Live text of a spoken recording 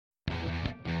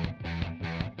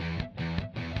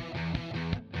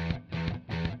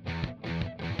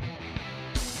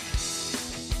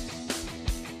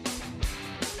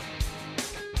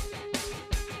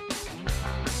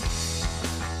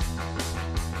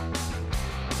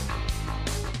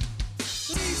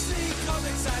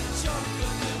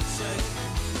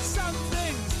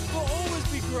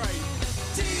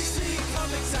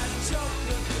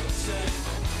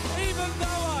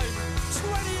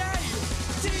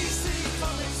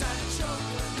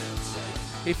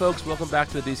Hey folks, welcome back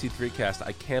to the DC3cast.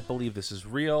 I can't believe this is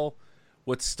real.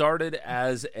 What started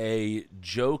as a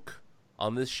joke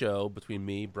on this show between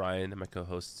me, Brian, and my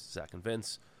co-hosts Zach and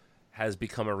Vince has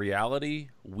become a reality.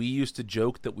 We used to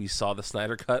joke that we saw the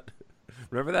Snyder Cut.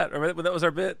 Remember that? Remember when that was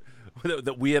our bit?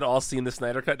 That we had all seen the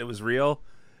Snyder Cut and it was real?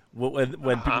 When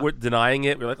people were denying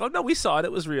it, we were like, oh no, we saw it,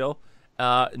 it was real.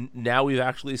 Now we've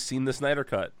actually seen the Snyder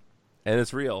Cut and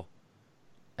it's real.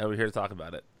 And we're here to talk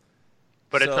about it.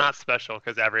 But it's not special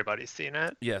because everybody's seen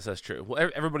it. Yes, that's true. Well,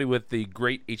 everybody with the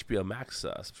great HBO Max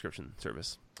subscription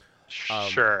service.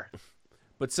 Sure.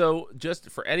 But so, just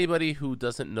for anybody who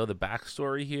doesn't know the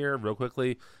backstory here, real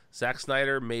quickly, Zack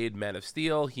Snyder made Man of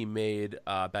Steel. He made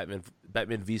Batman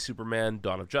v Superman: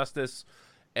 Dawn of Justice,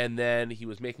 and then he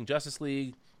was making Justice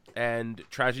League, and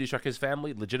tragedy struck his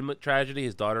family. Legitimate tragedy.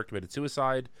 His daughter committed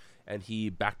suicide, and he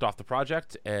backed off the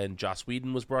project. And Joss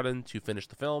Whedon was brought in to finish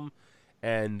the film,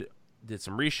 and did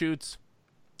some reshoots,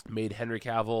 made Henry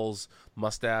Cavill's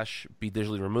mustache be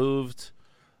digitally removed,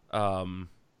 and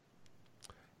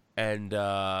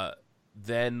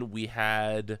then we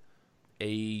had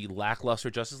a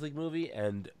lackluster Justice League movie,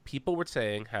 and people were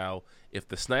saying how if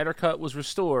the Snyder Cut was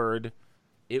restored,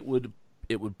 it would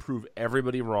prove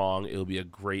everybody wrong. It would be a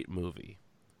great movie.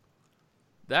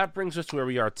 That brings us to where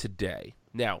we are today.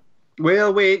 Now,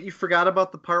 well, wait, you forgot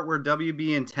about the part where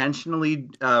WB intentionally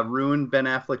ruined Ben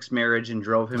Affleck's marriage and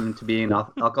drove him into being an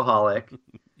alcoholic.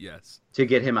 Yes. To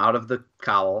get him out of the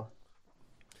cowl.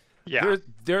 Yeah.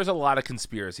 There's a lot of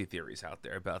conspiracy theories out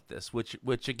there about this, which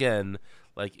again,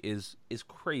 like is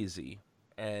crazy.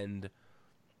 And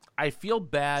I feel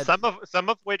bad. Some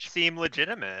of which seem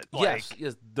legitimate. Yes,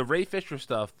 the Ray Fisher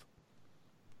stuff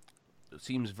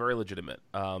seems very legitimate.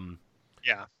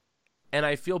 Yeah. And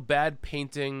I feel bad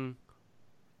painting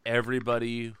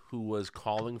everybody who was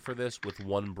calling for this with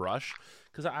one brush,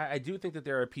 because I do think that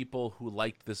there are people who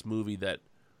liked this movie that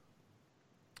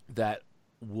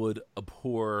would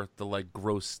abhor the like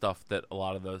gross stuff that a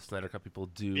lot of the Snyder Cut people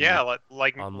do. Yeah,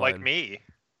 like me.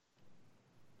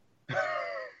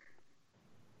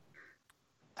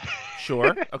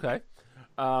 Sure. Okay.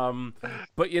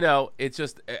 But it's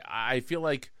just I feel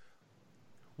like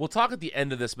we'll talk at the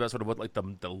end of this about sort of what like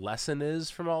the lesson is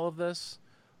from all of this.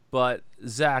 But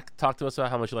Zach, talk to us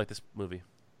about how much you like this movie.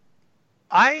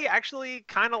 I actually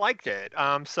kind of liked it.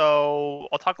 So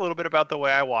I'll talk a little bit about the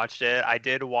way I watched it. I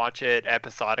did watch it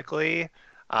episodically.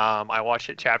 I watched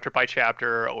it chapter by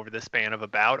chapter over the span of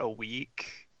about a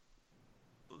week,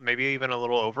 maybe even a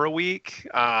little over a week.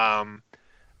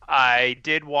 I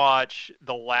did watch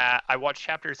I watched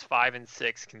chapters 5 and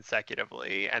 6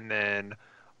 consecutively, and then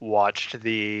watched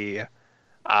the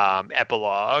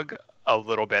epilogue a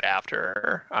little bit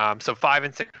after. So 5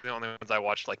 and 6 were the only ones I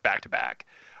watched like back to back.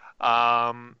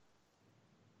 And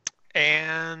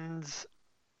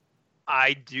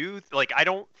I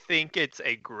don't think it's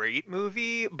a great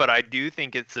movie, but I do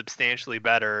think it's substantially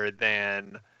better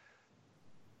than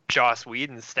Joss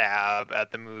Whedon's stab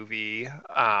at the movie.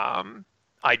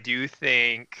 I do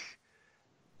think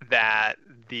that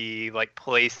the like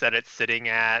place that it's sitting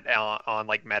at on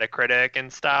like Metacritic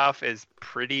and stuff is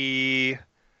pretty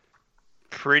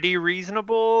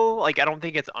reasonable. Like, I don't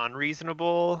think it's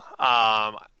unreasonable.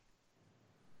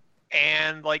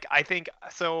 And like, I think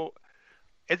so.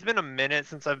 It's been a minute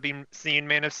since I've been seeing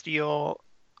Man of Steel.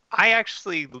 I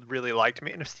actually really liked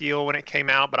Man of Steel when it came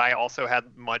out, but I also had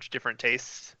much different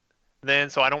tastes then,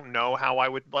 so I don't know how I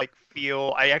would like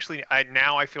feel.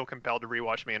 Now I feel compelled to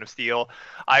rewatch Man of Steel.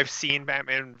 I've seen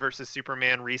Batman versus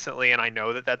Superman recently, and I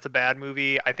know that that's a bad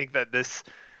movie. I think that this,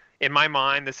 in my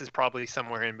mind, this is probably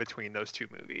somewhere in between those two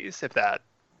movies, if that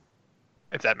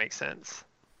makes sense.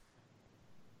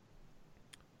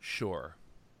 Sure.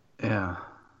 Yeah.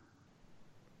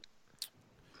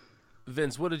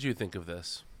 Vince, what did you think of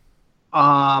this?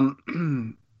 Well,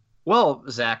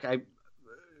 Zach,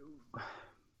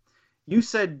 you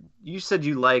said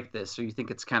you like this, or you think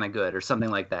it's kind of good, or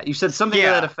something like that. You said something to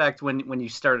that effect when you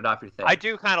started off your thing. I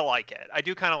do kind of like it.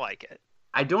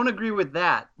 I don't agree with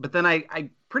that, but then I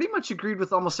pretty much agreed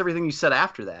with almost everything you said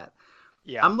after that.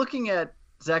 Yeah. I'm looking at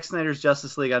Zack Snyder's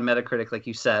Justice League on Metacritic, like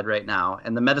you said, right now,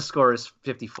 and the Metascore is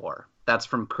 54. That's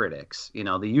from critics.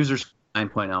 The user's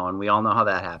 9.0, and we all know how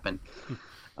that happened.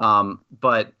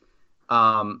 But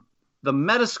the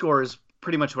Metascore is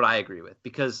pretty much what I agree with,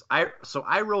 because I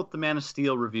wrote the Man of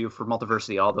Steel review for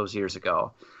Multiversity all those years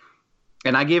ago,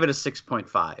 and I gave it a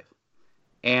 6.5.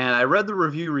 And I read the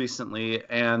review recently,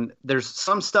 and there's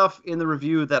some stuff in the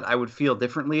review that I would feel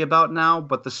differently about now,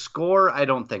 but the score, I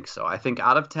don't think so. I think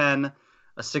out of 10,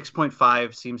 a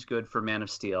 6.5 seems good for Man of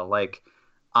Steel. Like,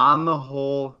 on the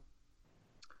whole,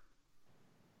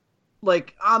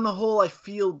 like on the whole, I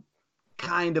feel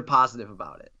kind of positive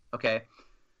about it. Okay,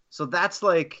 so that's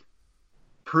like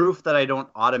proof that I don't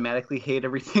automatically hate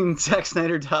everything Zack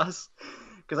Snyder does,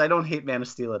 because I don't hate Man of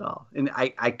Steel at all, and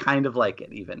I kind of like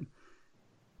it even.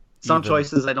 Some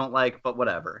choices I don't like, but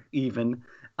whatever. Even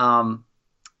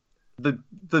the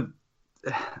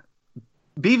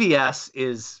BVS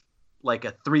is like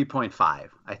a 3.5,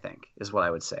 I think, is what I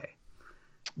would say.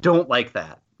 Don't like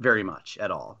that very much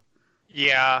at all.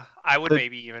 Yeah, I would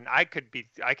I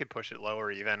could push it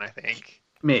lower even, I think.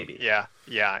 Maybe. Yeah.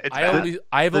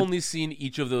 I've only seen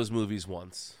each of those movies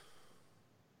once.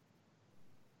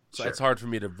 So it's hard for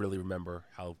me to really remember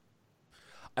how.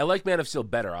 I like Man of Steel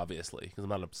better, obviously, because I'm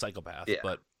not a psychopath. Yeah.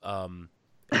 But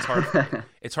it's hard.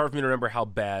 It's hard for me to remember how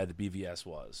bad BVS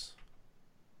was.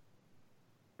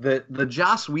 The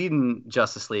Joss Whedon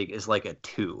Justice League is like a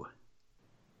 2.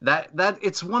 That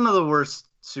it's one of the worst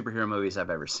superhero movies I've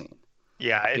ever seen.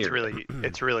 Yeah, it's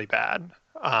really bad.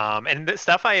 And the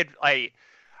stuff I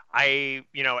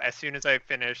as soon as I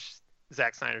finished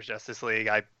Zack Snyder's Justice League,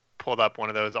 I pulled up one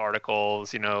of those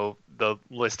articles, the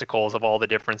listicles of all the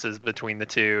differences between the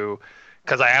two,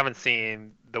 because I haven't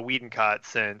seen the Whedon cut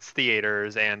since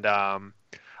theaters, and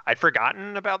I'd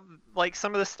forgotten about like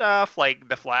some of the stuff, like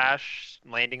the Flash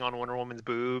landing on Wonder Woman's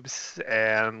boobs,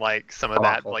 and like some of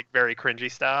that like very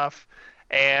cringy stuff,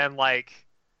 and like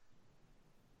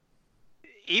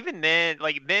even then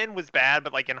was bad,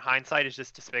 but like in hindsight is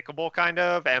just despicable kind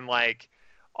of, and like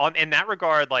in that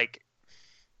regard, like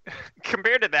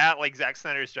compared to that, like Zack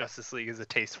Snyder's Justice League is a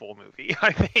tasteful movie,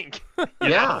 I think.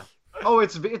 Yeah. Oh,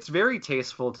 it's very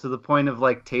tasteful, to the point of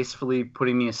like tastefully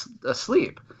putting me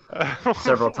asleep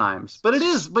several times. But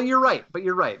you're right.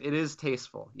 It is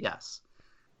tasteful. Yes.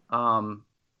 And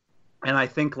I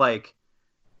think like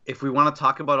if we want to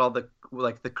talk about all the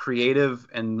like the creative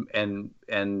and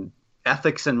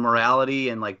ethics and morality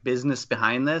and like business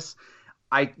behind this,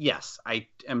 I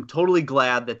am totally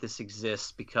glad that this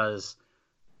exists, because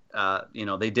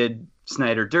they did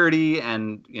Snyder dirty,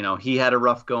 and he had a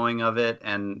rough going of it,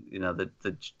 and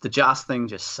the Joss thing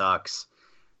just sucks.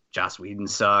 Joss Whedon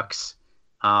sucks.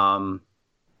 But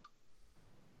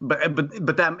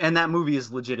that movie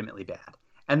is legitimately bad.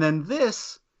 And then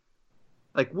this,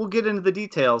 like, we'll get into the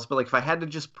details, but like if I had to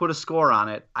just put a score on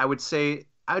it, I would say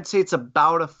it's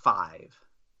about a 5.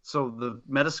 So the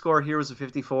Metascore here was a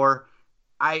 54.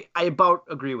 I about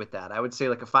agree with that. I would say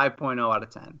like a 5.0 out of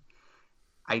 10.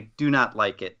 I do not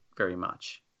like it very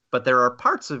much, but there are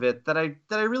parts of it that I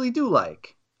really do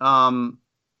like. On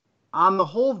the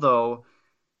whole, though,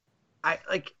 I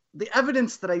like the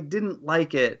evidence that I didn't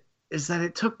like it is that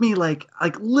it took me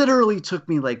literally took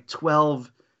me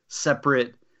 12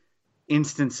 separate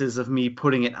instances of me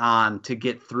putting it on to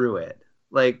get through it.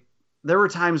 Like there were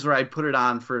times where I'd put it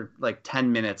on for like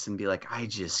 10 minutes and be like, I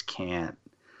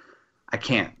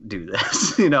can't do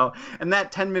this, and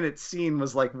that 10-minute scene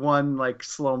was like one like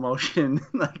slow motion,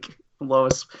 like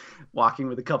Lois walking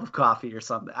with a cup of coffee or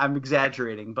something. I'm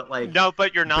exaggerating, but like no,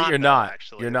 but you're not. But you're not.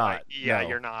 Actually, you're not. Like, yeah, no.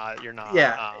 You're not. You're not.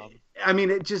 Yeah, I mean,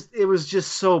 it was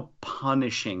just so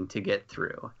punishing to get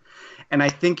through, and I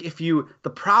think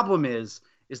the problem is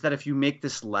that if you make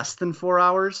this less than 4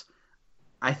 hours,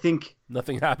 I think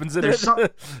nothing happens in it.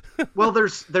 Well,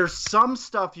 there's some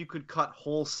stuff you could cut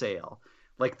wholesale,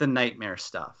 like the nightmare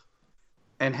stuff,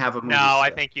 and have a movie. No, I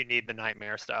think you need the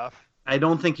nightmare stuff. I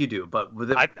don't think you do, but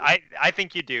with it, I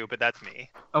think you do, but that's me.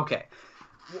 Okay.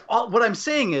 What I'm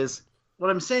saying is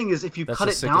if you cut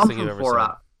it down from 4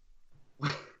 hours,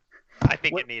 I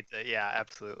think it needs it. Yeah,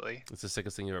 absolutely. It's the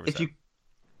sickest thing you've ever said.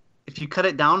 If you cut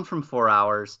it down from 4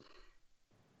 hours,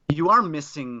 you are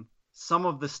missing some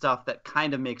of the stuff that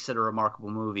kind of makes it a remarkable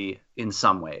movie in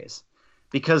some ways,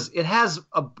 because it has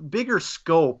a bigger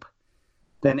scope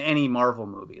than any Marvel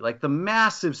movie. Like the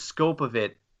massive scope of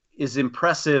it is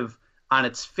impressive on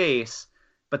its face,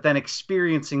 but then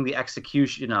experiencing the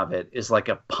execution of it is like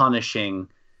a punishing,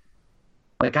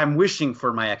 like I'm wishing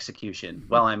for my execution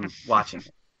while I'm watching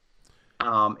it.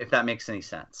 If that makes any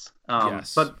sense.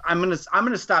 Yes. But I'm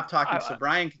gonna stop talking so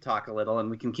Brian can talk a little, and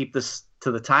we can keep this to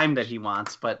the time that he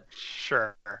wants. But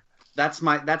sure, that's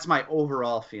my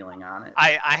overall feeling on it.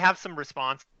 I have some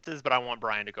responses, but I want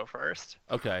Brian to go first.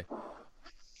 Okay.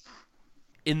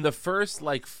 In the first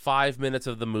 5 minutes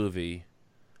of the movie,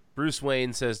 Bruce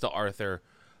Wayne says to Arthur,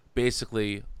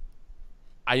 basically,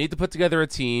 I need to put together a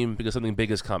team because something big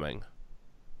is coming.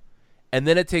 And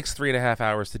then it takes 3.5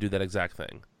 hours to do that exact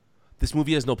thing. This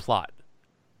movie has no plot.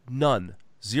 None.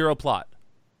 Zero plot.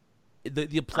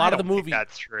 The plot of the movie.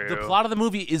 That's true. The plot of the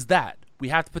movie is that we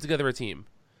have to put together a team.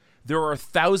 There are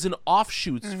 1,000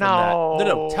 offshoots from that.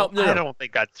 I don't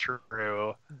think that's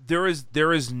true. There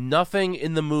is nothing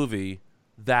in the movie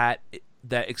that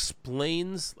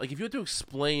explains, like, if you had to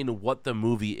explain what the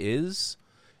movie is,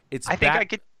 it's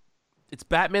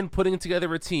Batman putting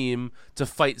together a team to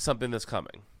fight something that's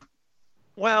coming.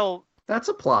 Well, that's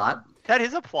a plot. That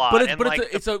is a plot.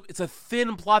 It's a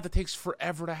thin plot that takes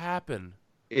forever to happen.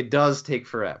 It does take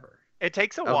forever. It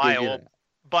takes a while,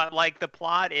 but like the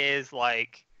plot is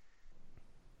like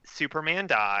Superman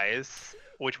dies,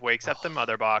 which wakes up the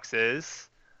mother boxes,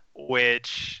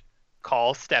 which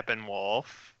calls Steppenwolf.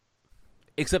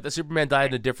 Except that Superman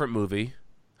died in a different movie.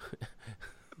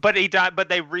 But he died. But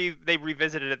they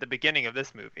revisited at the beginning of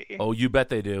this movie. Oh, you bet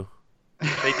they do.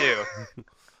 They do.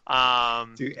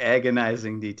 To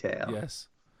agonizing detail. Yes.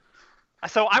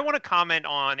 So I want to comment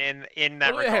on in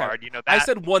that regard. You know, that, I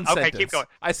said one sentence. Okay, keep going.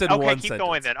 I said one sentence. Okay, keep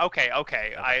going then.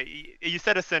 Okay. You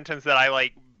said a sentence that I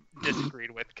like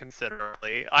disagreed with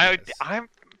considerably.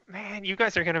 Man, you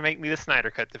guys are gonna make me the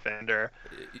Snyder Cut defender.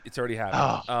 It's already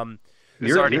happened.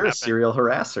 You're a serial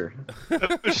harasser.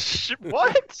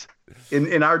 What?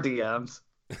 In our DMs.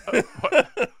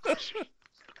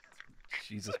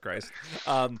 Jesus Christ.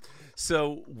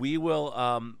 So we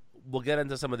will we'll get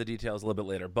into some of the details a little bit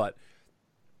later, but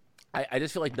I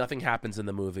just feel like nothing happens in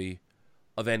the movie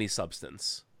of any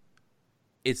substance.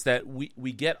 It's that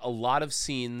we get a lot of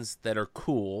scenes that are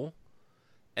cool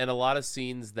and a lot of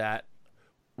scenes that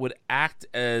would act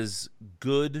as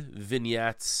good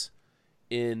vignettes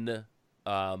in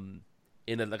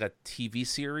like a TV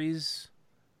series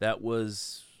that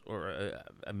was, or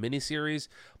a mini series,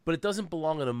 but it doesn't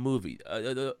belong in a movie.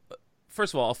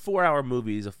 First of all, a 4-hour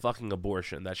movie is a fucking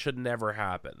abortion. That should never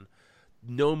happen.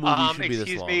 No movie should be this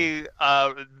long. Excuse me,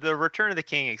 the Return of the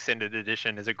King Extended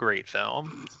Edition is a great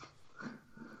film.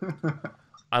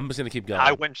 I'm just gonna keep going.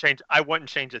 I wouldn't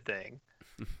change a thing.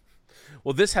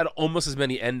 Well, this had almost as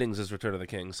many endings as Return of the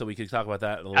King, so we could talk about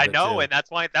that a little bit. I know, too. And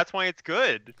that's why it's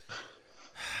good.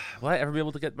 Will I ever be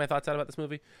able to get my thoughts out about this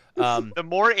movie? The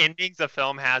more endings a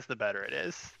film has, the better it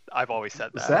is. I've always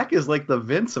said that. Zach is like the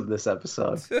Vince of this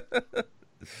episode.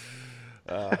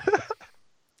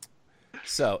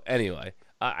 So anyway,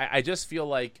 I just feel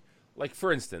like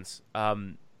for instance,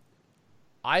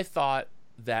 I thought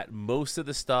that most of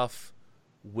the stuff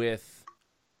with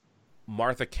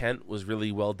Martha Kent was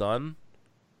really well done,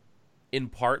 in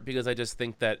part because I just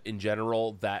think that in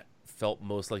general that felt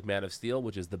most like Man of Steel,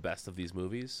 which is the best of these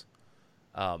movies.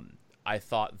 I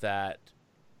thought that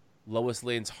Lois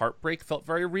Lane's heartbreak felt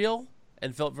very real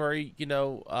and felt very,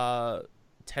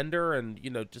 tender, and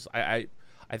just I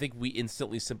think we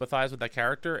instantly sympathize with that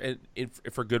character, and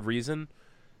for good reason.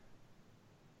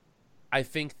 I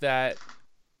think that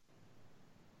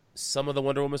some of the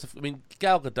Wonder Woman stuff. I mean,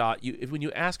 Gal Gadot. When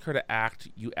you ask her to act,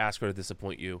 you ask her to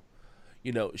disappoint you.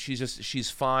 She's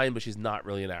fine, but she's not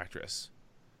really an actress.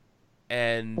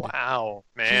 And wow,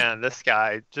 man, this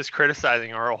guy just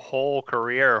criticizing her whole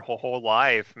career, her whole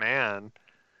life, man.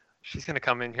 She's gonna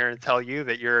come in here and tell you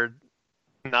that you're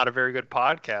not a very good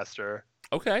podcaster.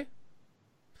 Okay.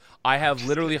 I have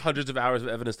literally hundreds of hours of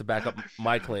evidence to back up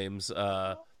my claims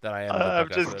that I am. I'm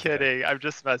just kidding. I'm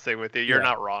just messing with you. You're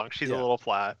not wrong. She's a little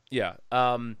flat. Yeah.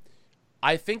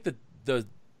 I think that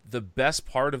the best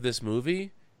part of this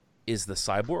movie is the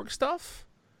cyborg stuff,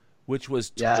 which was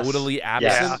totally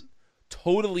absent. Yeah.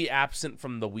 Totally absent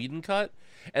from the Whedon cut.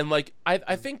 And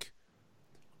I think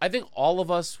all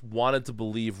of us wanted to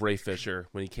believe Ray Fisher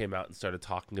when he came out and started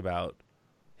talking about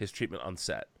his treatment on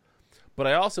set. But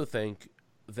I also think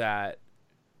that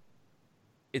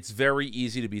it's very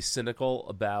easy to be cynical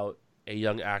about a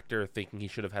young actor thinking he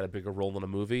should have had a bigger role in a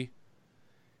movie.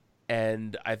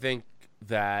 And I think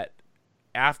that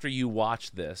after you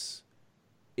watch this,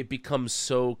 it becomes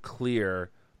so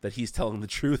clear that he's telling the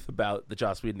truth about the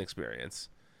Joss Whedon experience,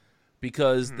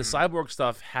 because the cyborg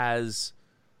stuff has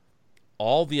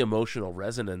all the emotional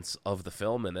resonance of the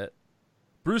film in it.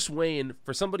 Bruce Wayne,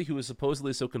 for somebody who is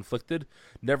supposedly so conflicted,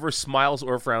 never smiles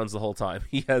or frowns the whole time.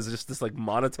 He has just this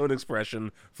monotone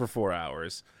expression for 4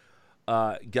 hours.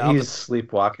 He's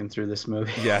sleepwalking through this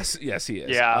movie. Yes, he is.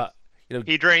 Yeah,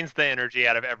 he drains the energy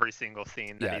out of every single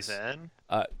scene that he's in.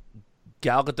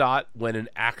 Gal Gadot, when in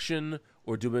action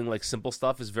or doing simple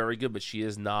stuff, is very good, but she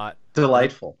is not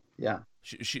delightful. Yeah,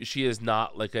 she is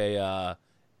not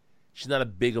she's not a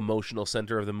big emotional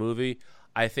center of the movie.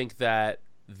 I think that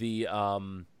the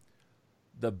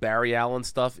Barry Allen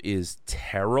stuff is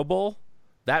terrible.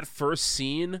 That first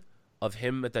scene of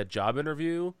him at that job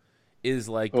interview is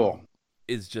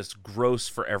is just gross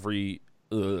for every.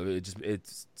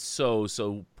 It's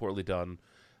so poorly done.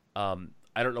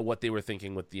 I don't know what they were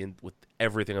thinking with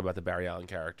everything about the Barry Allen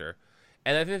character.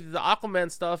 And I think the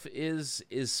Aquaman stuff is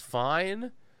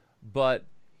fine, but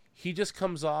he just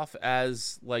comes off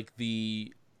as like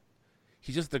he's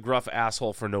just the gruff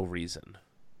asshole for no reason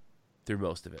through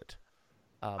most of it.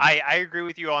 I agree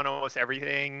with you on almost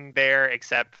everything there,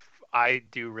 except I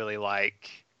do really like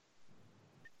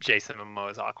Jason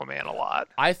Momoa's Aquaman a lot.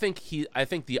 I think the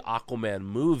Aquaman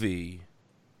movie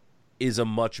is a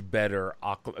much better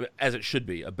as it should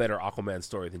be, a better Aquaman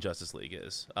story than Justice League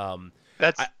is.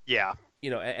 Yeah.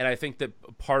 And I think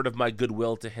that part of my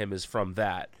goodwill to him is from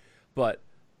that. But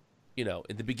in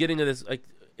the beginning of this, like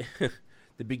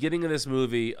the beginning of this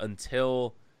movie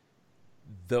until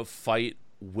the fight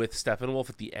with Steppenwolf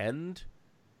at the end,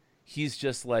 he's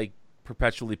just like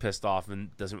perpetually pissed off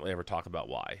and doesn't really ever talk about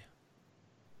why.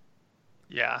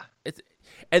 Yeah.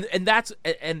 That's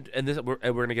we're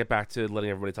gonna get back to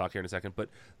letting everybody talk here in a second, but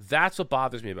that's what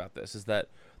bothers me about this is that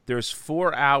there's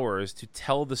 4 hours to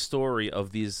tell the story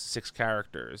of these 6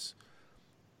 characters,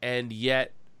 and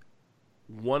yet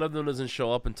one of them doesn't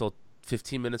show up until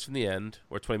 15 minutes from the end,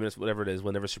 or 20 minutes, whatever it is,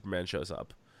 whenever Superman shows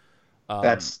up.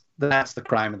 That's the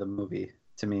crime of the movie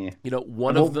to me.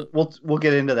 We'll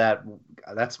get into that.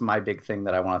 That's my big thing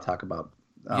that I want to talk about.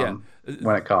 When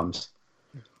it comes.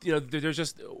 There's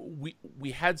just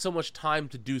we had so much time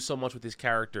to do so much with these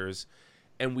characters,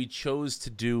 and we chose to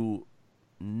do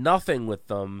nothing with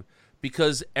them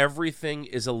because everything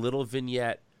is a little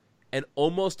vignette, and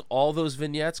almost all those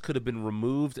vignettes could have been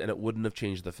removed, and it wouldn't have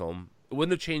changed the film. It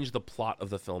wouldn't have changed the plot of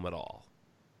the film at all.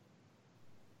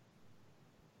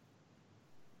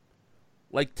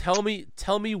 Like, tell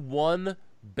me one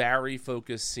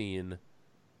Barry-focused scene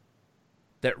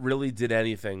that really did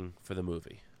anything for the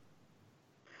movie.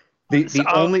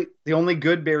 The only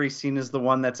good Barry scene is the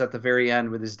one that's at the very end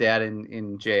with his dad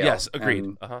in jail. Yes,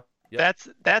 agreed. Yep.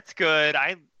 That's good.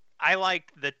 I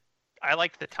liked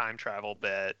the time travel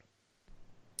bit.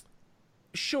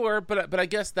 Sure, but I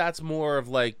guess that's more of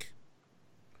like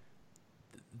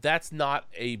that's not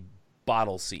a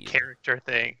bottle scene. Character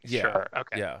thing. Yeah. Sure.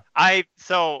 Okay. Yeah.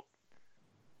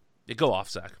 You go off,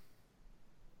 Zach.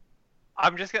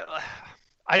 I'm just gonna.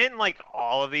 I didn't like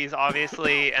all of these,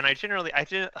 obviously, and I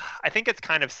think it's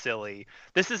kind of silly.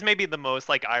 This is maybe the most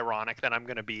like ironic that I'm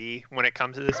gonna be when it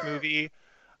comes to this movie.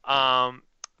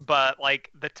 But like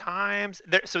the times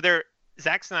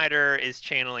Zack Snyder is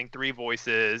channeling 3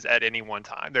 voices at any one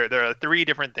time. There are 3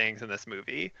 different things in this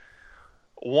movie.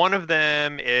 One of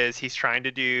them is he's trying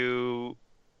to do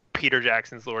Peter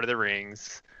Jackson's Lord of the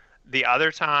Rings. The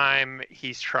other time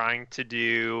he's trying to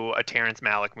do a Terrence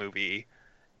Malick movie.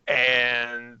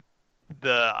 And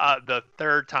the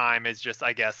third time is just,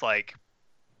 I guess, like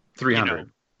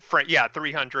 300.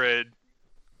 300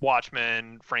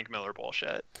 Watchmen, Frank Miller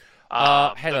bullshit.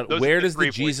 Hang on. Where does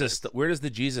the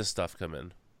Jesus stuff come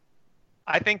in?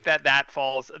 I think that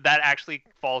actually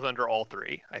falls under all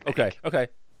 3. I think. Okay.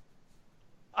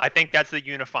 I think that's the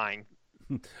unifying.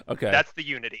 Okay. That's the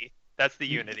unity.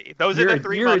 Those are the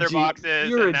 3 mother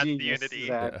boxes, and that's the unity.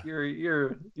 Zach.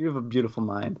 You have a beautiful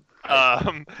mind.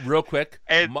 Real quick,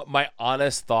 my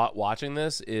honest thought watching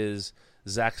this is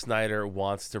Zack Snyder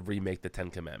wants to remake the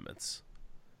 10 Commandments.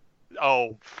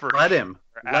 Oh, let him.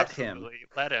 Let him.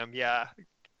 Yeah,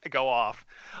 go off.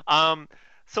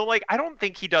 So like, I don't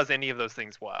think he does any of those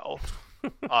things well,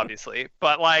 obviously,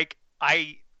 but like,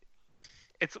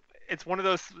 it's one of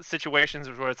those situations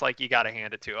where it's like you got to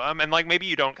hand it to him, and like maybe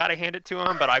you don't got to hand it to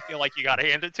him, but I feel like you got to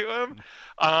hand it to him.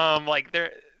 Like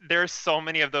there's so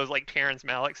many of those like Terrence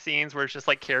Malick scenes where it's just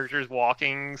like characters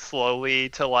walking slowly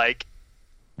to like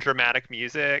dramatic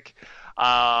music,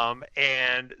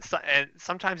 and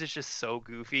sometimes it's just so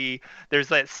goofy. There's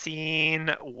that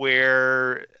scene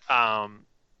where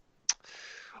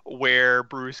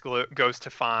Bruce goes to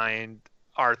find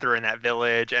Arthur in that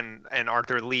village, and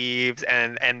Arthur leaves,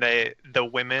 and the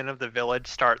women of the village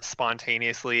start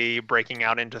spontaneously breaking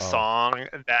out into song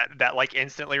that like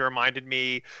instantly reminded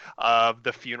me of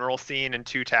the funeral scene in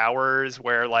Two Towers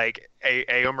where like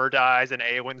Éomer dies and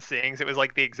Éowyn sings. It was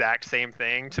like the exact same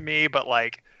thing to me, but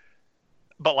like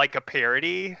a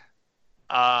parody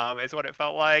is what it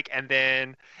felt like. And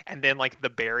then like the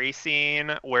Barry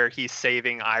scene where he's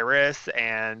saving Iris,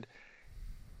 and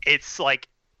it's like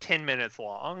 10 minutes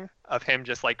long of him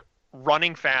just like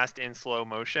running fast in slow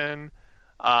motion.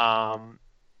 But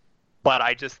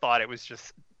I just thought it was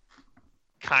just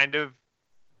kind of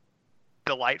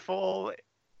delightful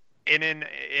in an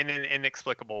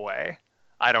inexplicable way.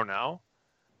 I don't know.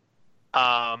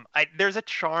 There's a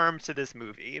charm to this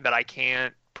movie that I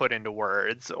can't put into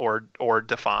words or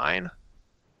define.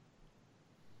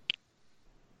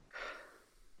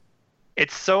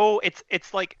 it's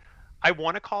like I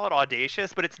want to call it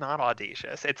audacious, but it's not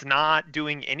audacious. It's not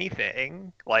doing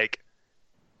anything like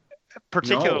No,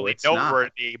 particularly it's not.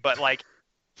 noteworthy, but like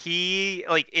he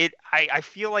like it I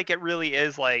feel like it really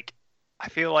is like I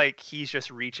feel like he's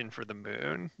just reaching for the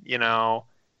moon, you know?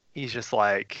 He's just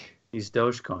like, He's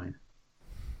Dogecoin.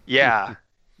 yeah.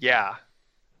 Yeah.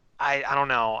 I don't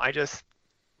know. I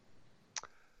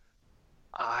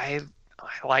I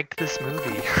liked this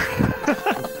movie.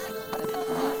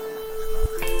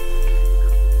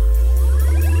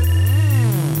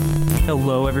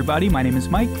 Hello, everybody. My name is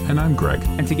Mike, And I'm Greg.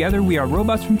 and together we are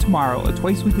Robots from Tomorrow, a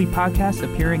twice-weekly podcast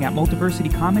appearing at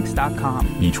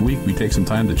multiversitycomics.com. Each week, we take some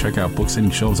time to check out books hitting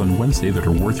shelves on Wednesday that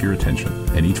are worth your attention.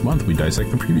 And each month, we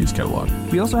dissect the previous catalog.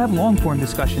 We also have long-form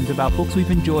discussions about books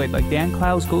we've enjoyed, like Dan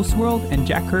Clow's Ghost World and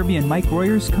Jack Kirby and Mike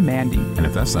Royer's Commanding. And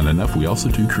if that's not enough, we also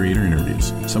do creator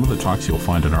interviews. Some of the talks you'll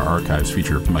find in our archives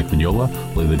feature Mike Mignola,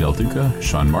 Leila Del Duca,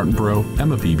 Sean Martinborough,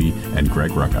 Emma Beebe, and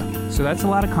Greg Rucka. So that's a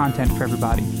lot of content for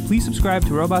everybody. Please subscribe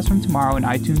to Robots from Tomorrow in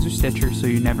iTunes or Stitcher so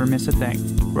you never miss a thing.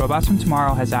 Robots from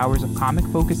Tomorrow has hours of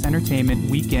comic-focused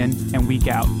entertainment week in and week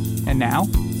out. And now,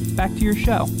 back to your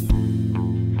show.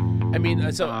 I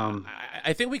mean, so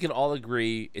I think we can all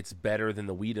agree it's better than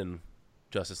the Whedon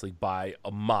Justice League by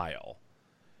a mile.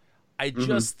 I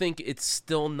just think it's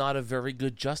still not a very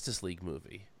good Justice League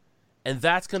movie. And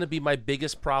that's going to be my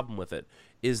biggest problem with it,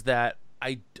 is that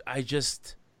I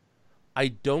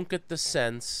don't get the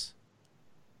sense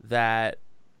that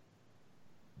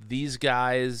these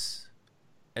guys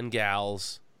and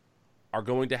gals are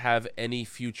going to have any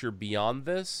future beyond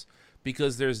this,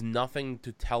 because there's nothing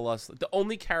to tell us. The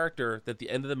only character that at the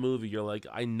end of the movie you're like,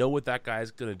 I know what that guy's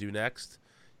going to do next,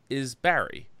 is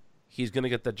Barry. He's going to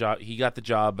get the job. He got the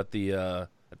job at the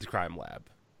crime lab.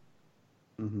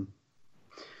 Mm-hmm.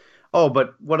 Oh,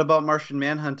 but what about Martian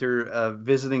Manhunter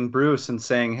visiting Bruce and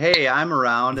saying, "Hey, I'm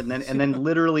around," and then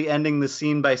literally ending the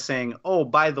scene by saying, "Oh,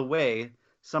 by the way,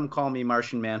 some call me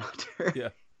Martian Manhunter." Yeah.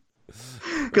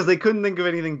 Because they couldn't think of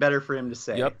anything better for him to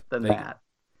say than that.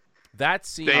 That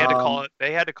scene. They had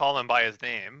to call him by his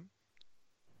name.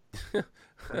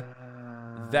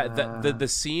 The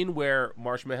scene where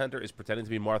Martian Manhunter is pretending to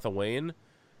be Martha Wayne.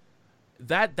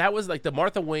 That was like the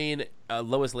Martha Wayne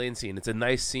Lois Lane scene. It's a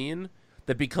nice scene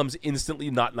that becomes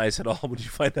instantly not nice at all when you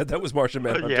find out that was Martian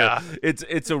Manhunter. Yeah.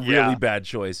 It's a really bad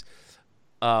choice.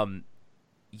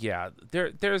 Yeah,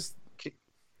 there's.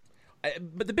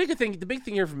 But the big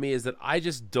thing here for me is that I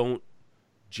just don't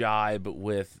jibe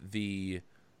with the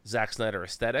Zack Snyder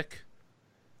aesthetic.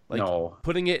 Like, no.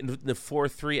 Putting it in the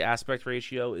 4:3 aspect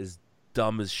ratio is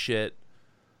dumb as shit.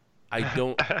 I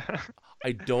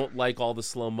don't like all the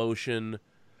slow motion.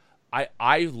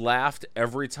 I laughed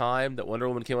every time that Wonder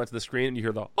Woman came onto the screen and you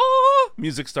hear the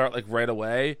music start like right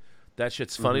away. That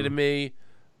shit's funny to me.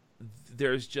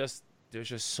 There's just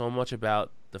so much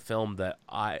about the film that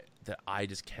I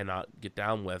just cannot get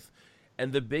down with.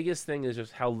 And the biggest thing is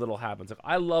just how little happens. Like,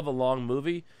 I love a long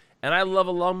movie, and I love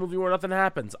a long movie where nothing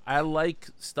happens. I like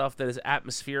stuff that is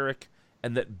atmospheric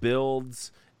and that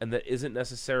builds and that isn't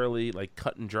necessarily like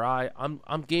cut and dry. I'm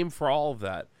game for all of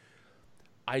that.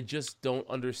 I just don't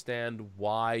understand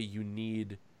why you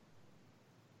need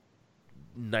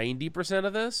 90%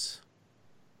 of this,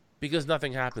 because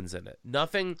nothing happens in it.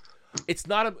 Nothing. It's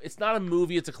not a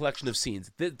movie. It's a collection of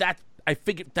scenes. That I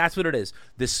figured that's what it is.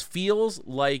 This feels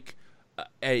like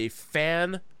a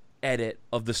fan edit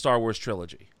of the Star Wars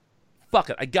trilogy.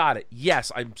 Fuck it, I got it.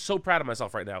 Yes, I'm so proud of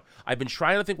myself right now. I've been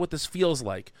trying to think what this feels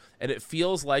like, and it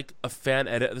feels like a fan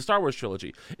edit of the Star Wars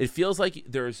trilogy. It feels like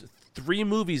there's 3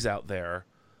 movies out there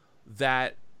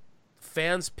that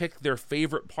fans picked their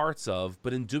favorite parts of,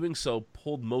 but in doing so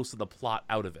pulled most of the plot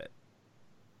out of it.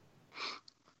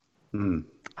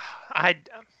 I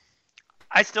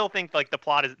still think like the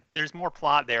plot there's more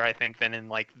plot there, I think, than in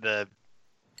like the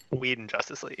Whedon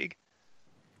Justice League.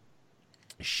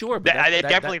 Sure, but I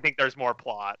definitely think there's more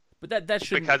plot. But that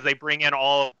should, because they bring in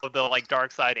all of the like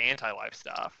dark side anti-life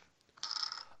stuff.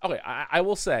 Okay, I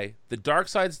will say the dark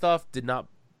side stuff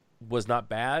was not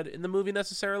bad in the movie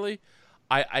necessarily.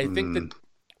 I think that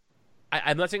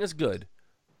I'm not saying it's good.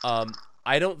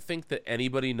 I don't think that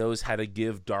anybody knows how to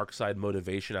give dark side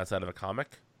motivation outside of a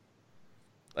comic.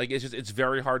 Like, it's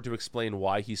very hard to explain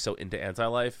why he's so into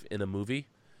anti-life in a movie.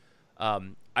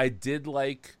 I did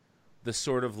like the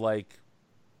sort of like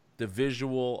the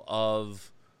visual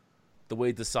of the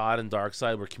way Desaad and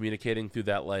Darkseid were communicating through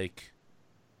that like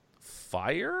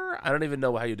fire. I don't even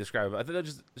know how you describe it. I think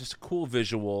that's just a cool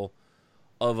visual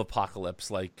of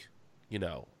Apocalypse. Like, I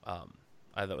thought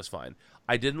it was fine.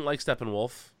 I didn't like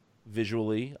Steppenwolf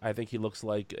visually. I think he looks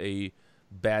like a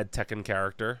bad Tekken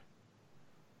character.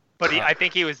 But I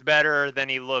think he was better than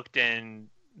he looked in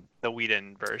the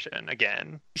Whedon version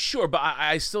again. Sure, but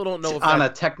I still don't know if on a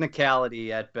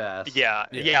technicality at best. Yeah.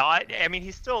 I mean,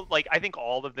 he's still like, I think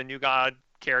all of the New God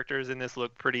characters in this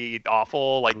look pretty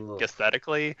awful, like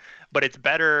aesthetically, but it's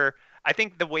better. I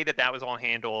think the way that was all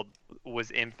handled was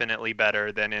infinitely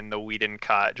better than in the Whedon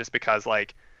cut, just because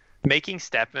like making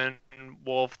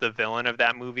Steppenwolf the villain of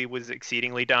that movie was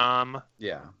exceedingly dumb.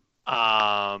 Yeah.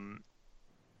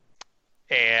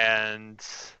 And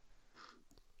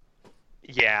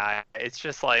yeah, it's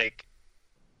just like,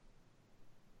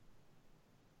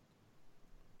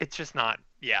 it's just not,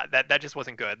 yeah, that just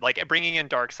wasn't good. Like bringing in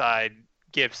Darkseid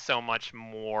gives so much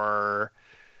more,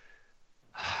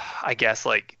 I guess,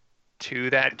 like to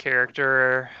that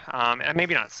character, and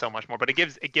maybe not so much more, but it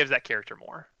gives that character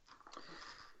more.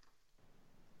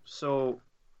 So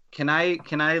can I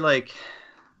like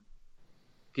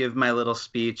give my little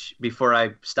speech before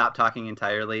I stop talking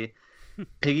entirely?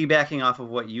 Piggybacking off of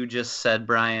what you just said,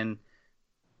 Brian,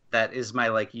 that is my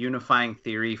like unifying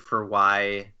theory for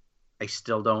why I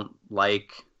still don't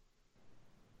like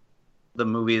the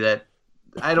movie. That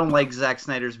I don't like Zack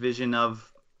Snyder's vision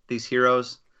of these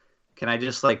heroes. Can I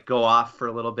just like go off for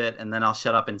a little bit and then I'll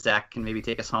shut up and Zach can maybe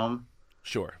take us home?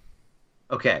 Sure.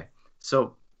 Okay.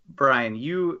 So Brian,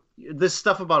 this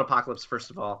stuff about Apocalypse, first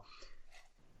of all,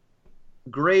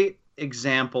 great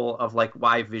example of like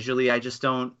why visually I just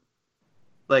don't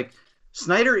like.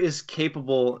 Snyder is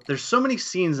capable. There's so many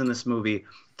scenes in this movie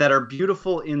that are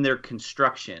beautiful in their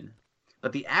construction,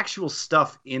 but the actual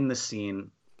stuff in the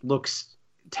scene looks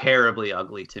terribly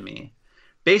ugly to me.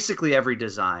 Basically every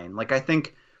design. Like I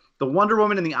think the Wonder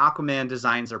Woman and the Aquaman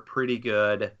designs are pretty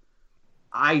good.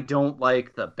 I don't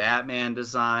like the Batman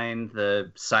design,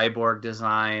 the Cyborg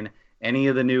design, any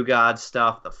of the New God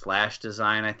stuff, the Flash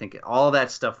design. I think all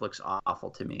that stuff looks awful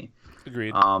to me.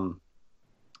 Agreed.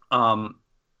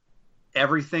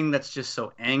 Everything that's just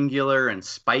so angular and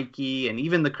spiky, and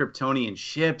even the Kryptonian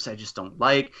ships, I just don't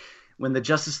like. When the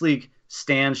Justice League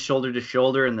stands shoulder to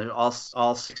shoulder and all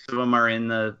six of them are in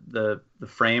the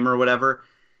frame or whatever,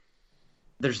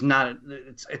 there's not.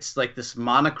 It's like this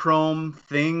monochrome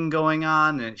thing going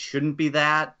on, and it shouldn't be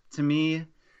that to me.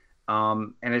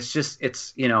 And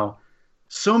it's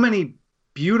so many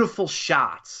beautiful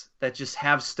shots that just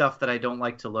have stuff that I don't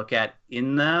like to look at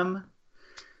in them.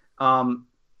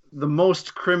 The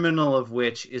most criminal of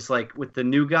which is like with the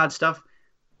New God stuff,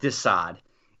 Desaad.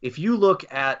 If you look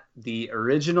at the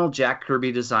original Jack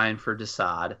Kirby design for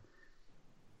Desaad,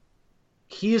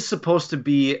 he is supposed to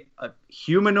be a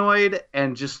humanoid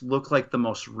and just look like the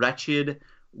most wretched,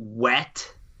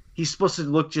 wet. He's supposed to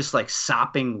look just like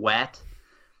sopping wet,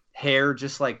 hair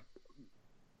just like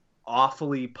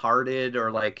awfully parted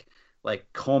or like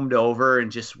combed over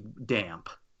and just damp,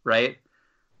 right?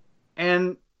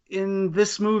 And in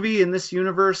this movie, in this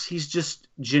universe, he's just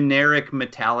generic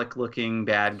metallic looking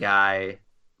bad guy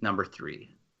number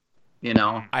 3. You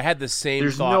know? I had the same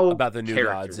thought about the New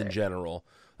Gods in general.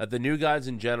 That the New Gods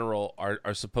in general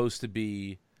are supposed to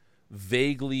be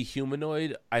vaguely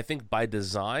humanoid, I think by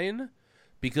design,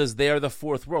 because they are the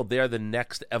fourth world. They are the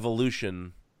next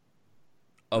evolution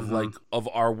of of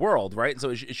our world, right? So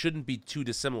it shouldn't be too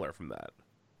dissimilar from that.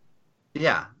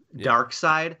 Yeah.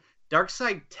 Darkseid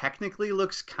technically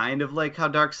looks kind of like how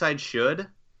Darkseid should,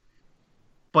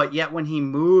 but yet when he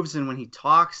moves and when he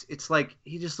talks, it's like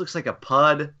he just looks like a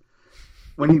pud.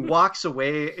 When he walks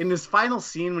away in his final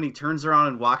scene, when he turns around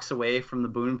and walks away from the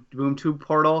boom tube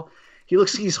portal,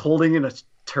 he's holding in a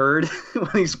turd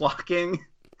when he's walking.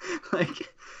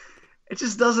 Like, it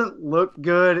just doesn't look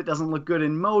good. It doesn't look good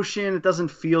in motion. It doesn't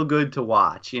feel good to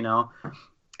watch, you know?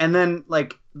 And then,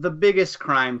 like, the biggest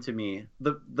crime to me,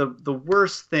 the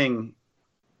worst thing,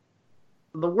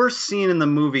 the worst scene in the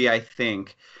movie, I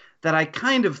think, that I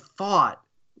kind of thought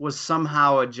was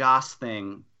somehow a Joss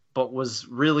thing, but was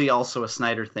really also a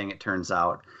Snyder thing, it turns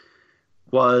out,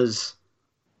 was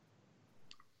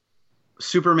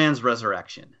Superman's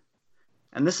resurrection.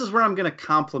 And this is where I'm going to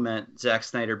compliment Zack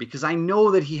Snyder, because I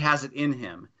know that he has it in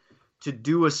him to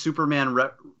do a Superman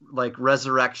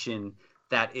resurrection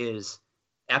that is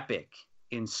epic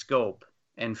in scope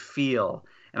and feel.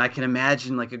 And I can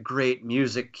imagine like a great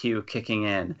music cue kicking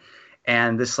in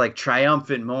and this like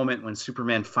triumphant moment when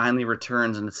Superman finally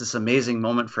returns, and it's this amazing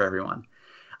moment for everyone.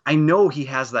 I know he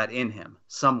has that in him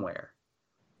somewhere,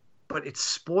 but it's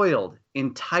spoiled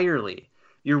entirely.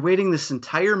 You're waiting this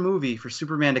entire movie for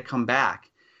Superman to come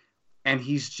back, and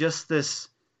he's just this,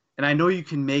 and I know you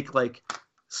can make like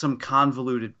some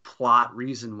convoluted plot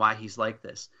reason why he's like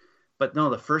this, but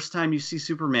no, the first time you see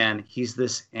Superman, he's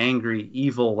this angry,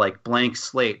 evil, like blank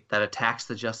slate that attacks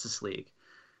the Justice League.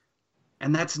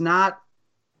 And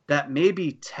that may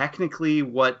be technically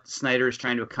what Snyder is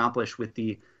trying to accomplish with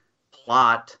the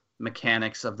plot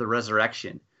mechanics of the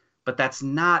resurrection, but that's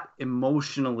not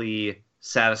emotionally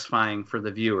satisfying for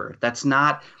the viewer. That's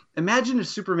not. Imagine if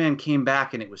Superman came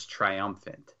back and it was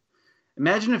triumphant.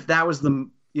 Imagine if that was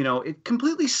it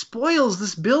completely spoils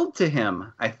this build to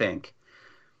him, I think.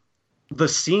 The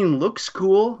scene looks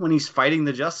cool when he's fighting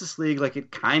the Justice League. Like,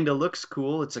 it kind of looks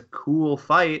cool. It's a cool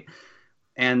fight.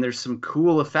 And there's some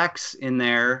cool effects in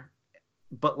there.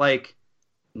 But, like,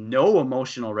 no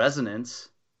emotional resonance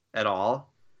at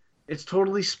all. It's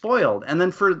totally spoiled. And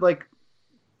then for, like,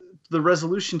 the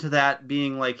resolution to that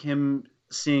being, like, him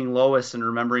seeing Lois and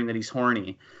remembering that he's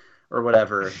horny or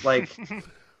whatever. Like,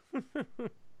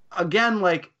 again,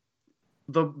 like,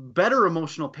 the better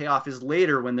emotional payoff is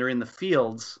later when they're in the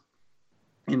fields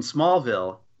in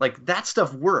Smallville. Like, that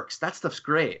stuff works. That stuff's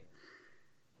great.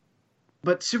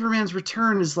 But Superman's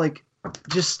return is, like,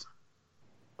 just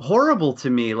horrible to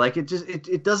me. Like,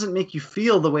 it doesn't make you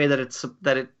feel the way that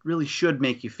it really should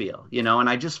make you feel, And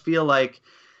I just feel like,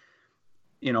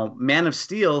 Man of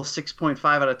Steel, 6.5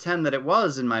 out of 10 that it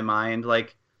was in my mind.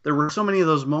 Like, there were so many of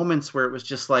those moments where it was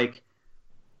just like,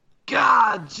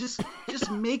 God, just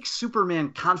make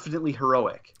Superman confidently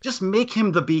heroic. Just make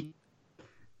him the beacon.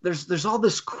 There's all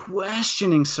this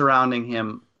questioning surrounding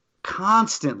him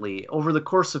constantly over the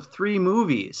course of 3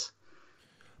 movies.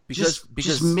 Because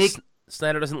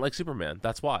Snyder doesn't like Superman.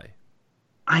 That's why.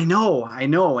 I know,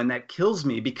 and that kills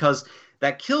me because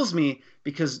that's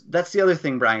the other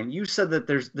thing, Brian. You said that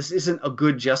this isn't a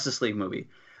good Justice League movie.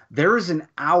 There's an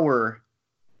hour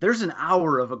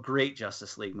of a great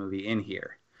Justice League movie in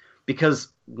here. Because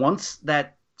once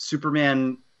that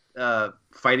Superman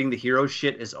fighting the hero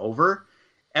shit is over,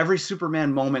 every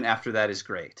Superman moment after that is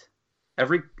great.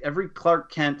 Every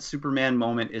Clark Kent Superman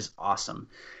moment is awesome.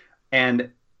 And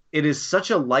it is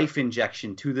such a life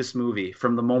injection to this movie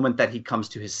from the moment that he comes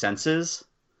to his senses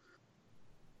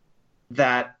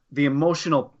that the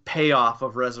emotional payoff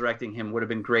of resurrecting him would have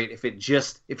been great if he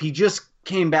just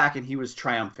came back and he was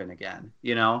triumphant again,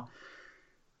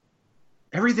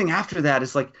 Everything after that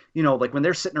is like, like when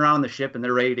they're sitting around the ship and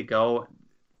they're ready to go,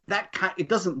 it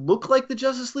doesn't look like the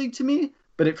Justice League to me,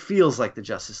 but it feels like the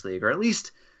Justice League, or at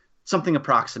least something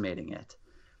approximating it.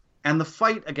 And the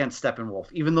fight against Steppenwolf,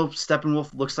 even though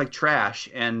Steppenwolf looks like trash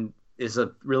and is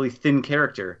a really thin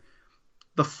character,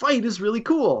 the fight is really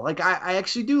cool. Like, I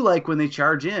actually do like when they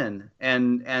charge in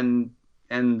and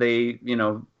they,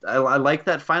 I like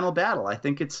that final battle. I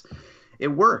think it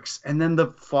works. And then the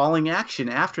falling action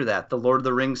after that, the Lord of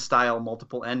the Rings style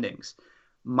multiple endings,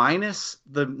 minus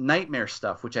the nightmare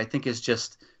stuff, which I think is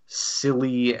just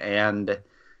silly and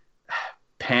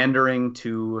pandering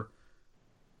to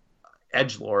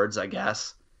edgelords, I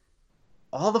guess.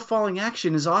 All the falling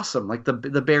action is awesome. Like, the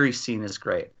Barry scene is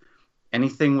great.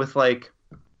 Anything with, like,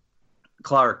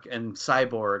 Clark and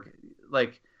Cyborg,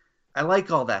 like, I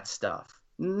like all that stuff.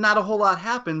 Not a whole lot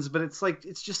happens, but it's like,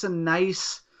 it's just a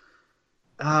nice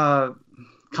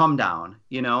come down,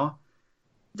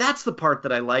 That's the part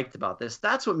that I liked about this.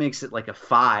 That's what makes it like a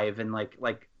 5 and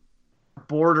like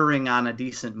bordering on a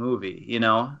decent movie,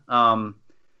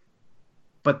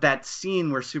 But that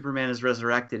scene where Superman is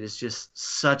resurrected is just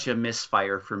such a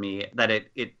misfire for me that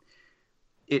it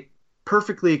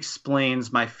perfectly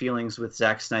explains my feelings with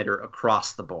Zack Snyder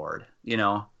across the board,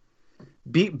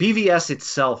 BVS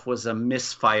itself was a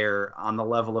misfire on the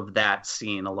level of that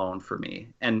scene alone for me.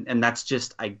 And that's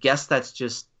just, I guess that's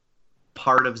just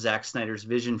part of Zack Snyder's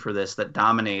vision for this that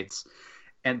dominates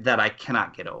and that I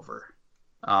cannot get over.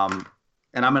 And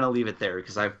I'm going to leave it there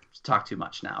because I've talked too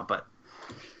much now, but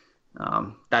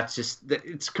that's just,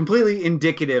 it's completely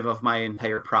indicative of my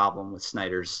entire problem with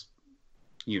Snyder's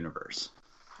universe.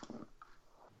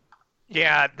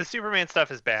 Yeah, the Superman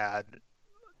stuff is bad.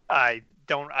 I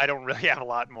don't really have a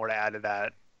lot more to add to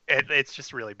that. It's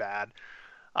just really bad.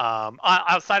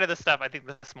 Outside of this stuff, I think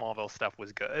the Smallville stuff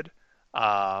was good.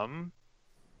 And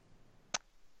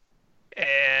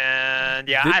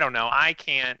yeah, I don't know. I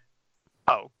can't.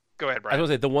 Oh, go ahead, Brian. I was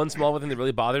going to say, the one Smallville thing that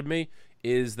really bothered me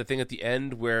is the thing at the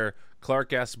end where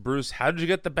Clark asks Bruce, "How did you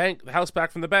get the house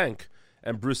back from the bank?"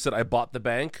 And Bruce said, "I bought the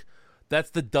bank." That's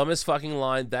the dumbest fucking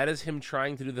line. That is him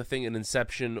trying to do the thing in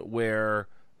Inception where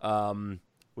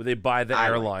they buy the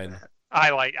airline. I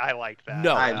liked that.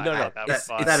 No. It's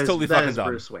totally fucking dumb.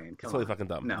 Bruce Wayne. It's totally fucking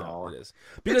dumb. No, it is.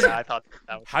 Because I thought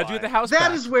that was how'd you get the house that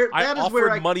back? Is where I that is offered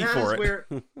where money that for is it. Where,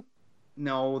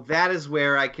 no, that is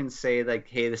where I can say, like,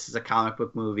 hey, this is a comic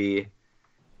book movie.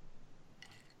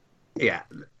 Yeah,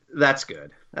 that's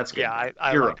good. That's good. Yeah,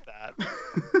 I like that.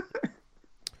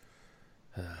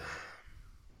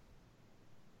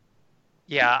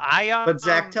 Yeah, But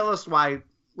Zach, tell us why.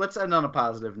 Let's end on a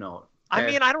positive note. I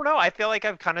okay? mean, I don't know. I feel like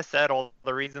I've kind of said all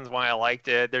the reasons why I liked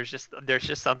it. There's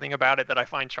just something about it that I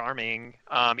find charming.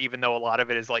 Even though a lot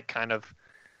of it is like kind of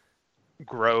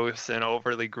gross and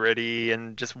overly gritty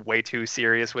and just way too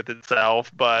serious with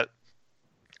itself.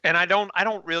 And I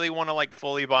don't really want to like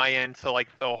fully buy into like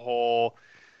the whole.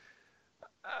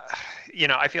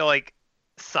 I feel like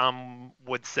some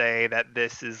would say that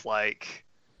this is like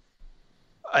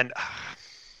an.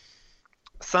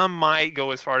 Some might go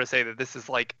as far to say that this is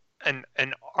like an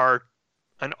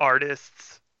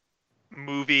artist's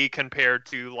movie compared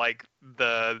to like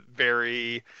the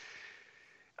very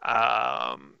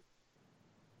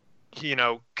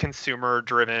consumer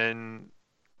driven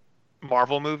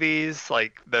Marvel movies,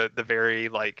 like the very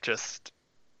like just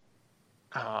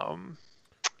kind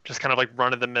of like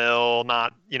run of the mill,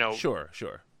 not Sure.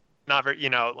 not very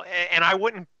and I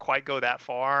wouldn't quite go that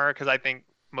far because I think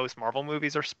most Marvel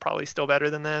movies are probably still better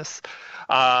than this.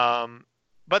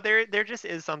 But there just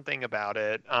is something about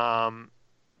it.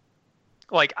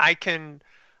 Like I can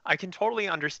totally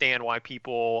understand why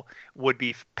people would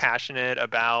be passionate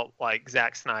about like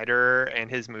Zack Snyder and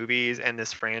his movies and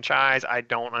this franchise. I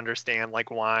don't understand like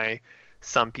why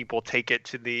some people take it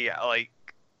to the like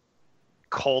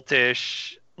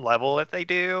cultish level that they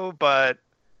do, but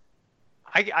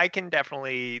I can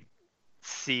definitely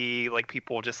see like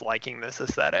people just liking this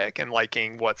aesthetic and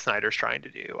liking what Snyder's trying to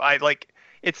do.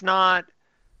 It's not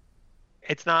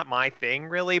my thing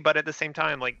really, but at the same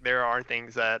time like there are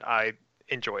things that I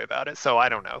enjoy about it. So I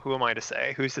don't know. Who am I to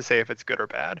say? Who's to say if it's good or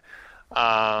bad?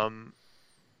 I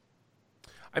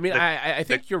mean, I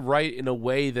think you're right in a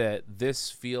way that this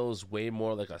feels way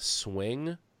more like a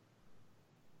swing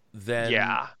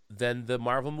than the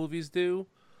Marvel movies do.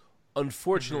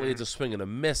 Unfortunately, it's a swing and a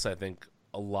miss, I think,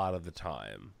 a lot of the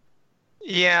time.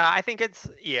 Yeah, I think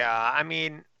I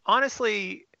mean,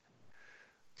 honestly,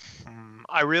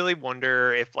 I really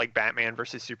wonder if like Batman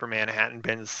versus Superman hadn't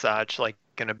been such like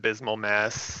an abysmal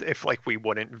mess, if like we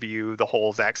wouldn't view the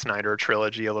whole Zack Snyder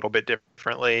trilogy a little bit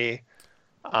differently.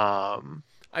 I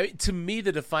mean, to me,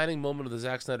 the defining moment of the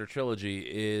Zack Snyder trilogy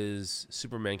is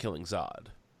Superman killing Zod.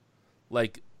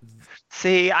 Like,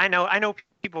 see, I know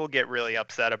people get really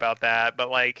upset about that, but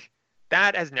like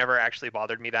that has never actually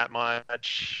bothered me that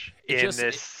much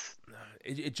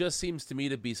It just seems to me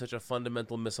to be such a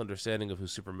fundamental misunderstanding of who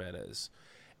Superman is.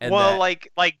 And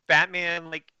like Batman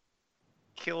like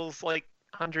kills like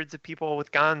hundreds of people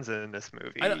with guns in this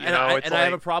movie. I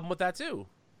have a problem with that too.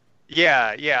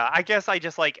 Yeah. I guess I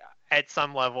just like at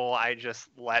some level I just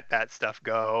let that stuff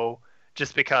go,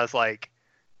 just because like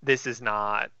this is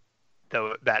not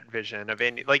that vision of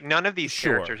any, like none of these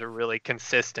characters are really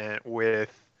consistent with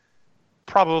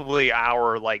probably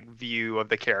our like view of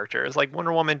the characters. Like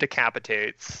Wonder Woman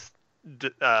decapitates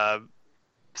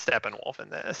Steppenwolf in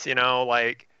this,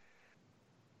 like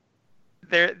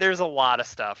there's a lot of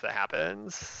stuff that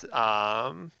happens.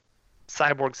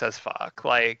 Cyborg says fuck,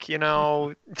 like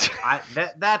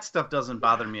that stuff doesn't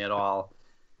bother me at all.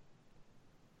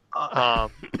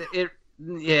 It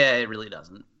really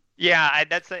doesn't. Yeah, I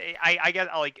guess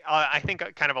like I think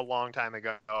kind of a long time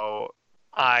ago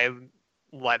I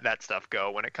let that stuff go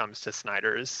when it comes to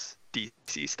Snyder's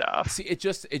DC stuff. See, it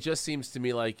just seems to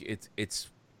me like it's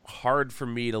hard for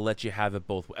me to let you have it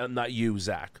both. Not you,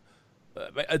 Zach,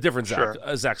 a different Zach,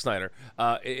 sure. Zack Snyder.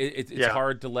 It's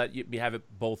hard to let me have it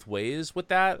both ways with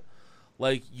that.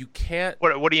 Like you can't.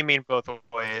 What do you mean both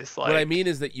ways? Like, what I mean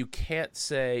is that you can't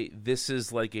say this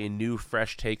is like a new,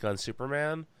 fresh take on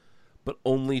Superman, but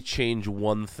only change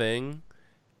one thing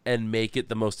and make it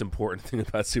the most important thing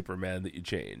about Superman that you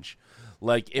change.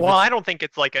 Like, I don't think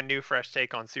it's like a new, fresh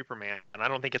take on Superman, and I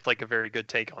don't think it's like a very good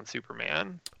take on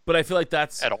Superman. But I feel like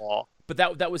that's at all. But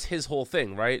that was his whole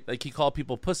thing, right? Like he called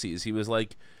people pussies. He was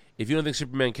like, if you don't think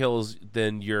Superman kills,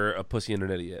 then you're a pussy and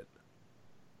an idiot.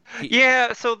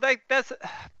 So that's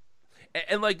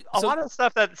and like a lot of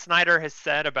stuff that Snyder has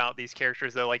said about these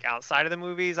characters, though, like outside of the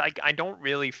movies, I don't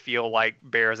really feel like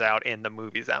bears out in the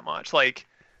movies that much. Like,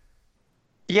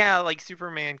 yeah, like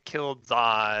Superman killed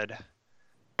Zod,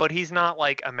 but he's not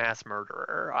like a mass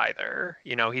murderer either.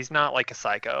 He's not like a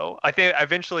psycho. I think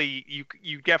eventually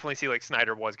you definitely see like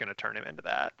Snyder was going to turn him into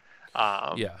that.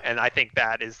 And I think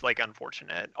that is like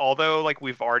unfortunate. Although like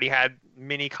we've already had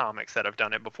many comics that have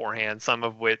done it beforehand, some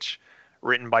of which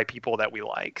written by people that we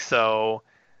like. So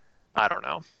I don't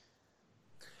know.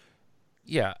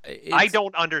 Yeah, I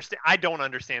don't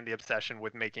understand the obsession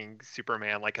with making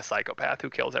Superman like a psychopath who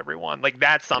kills everyone. Like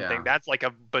that's something that's like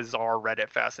a bizarre Reddit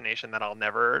fascination that I'll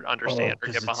never understand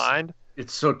or get behind.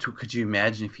 It's so could you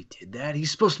imagine if he did that?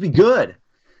 He's supposed to be good.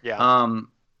 Yeah.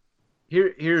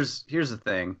 Here's the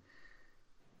thing.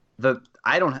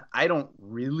 I don't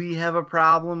really have a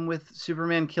problem with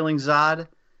Superman killing Zod.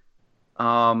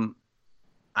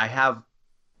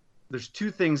 There's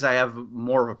two things I have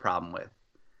more of a problem with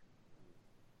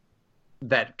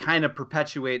that kind of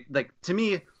perpetuate, like, to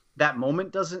me, that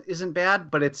moment isn't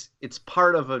bad, but it's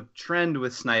part of a trend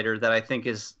with Snyder that I think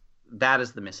is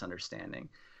the misunderstanding.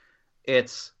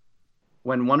 It's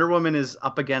when Wonder Woman is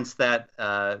up against that,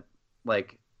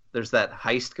 like, there's that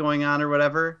heist going on or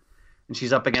whatever, and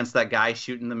she's up against that guy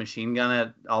shooting the machine gun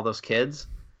at all those kids.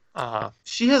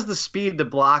 She has the speed to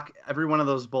block every one of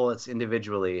those bullets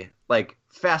individually, like,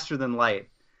 faster than light.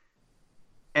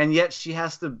 And yet she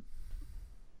has to,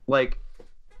 like,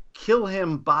 kill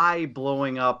him by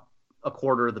blowing up a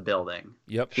quarter of the building.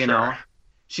 Yep. You know?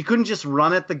 She couldn't just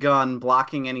run at the gun,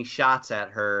 blocking any shots at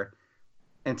her,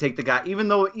 and take the guy, even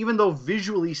though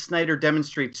visually Snyder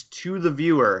demonstrates to the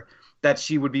viewer that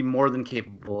she would be more than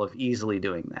capable of easily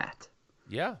doing that.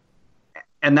 Yeah.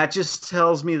 And that just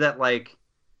tells me that, like,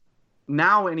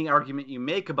 now any argument you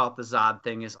make about the Zod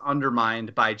thing is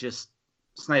undermined by just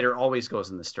Snyder always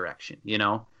goes in this direction, you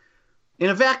know?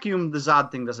 In a vacuum, the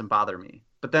Zod thing doesn't bother me.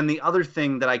 But then the other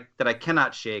thing that I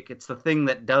cannot shake, it's the thing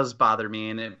that does bother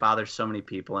me, and it bothers so many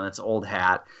people, and it's old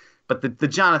hat. But the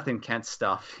Jonathan Kent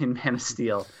stuff in Man of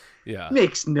Steel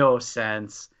makes no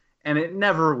sense. And it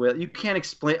never will. You can't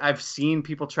explain. I've seen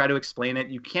people try to explain it.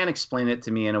 You can't explain it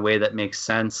to me in a way that makes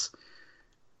sense.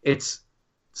 It's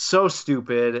so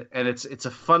stupid, and it's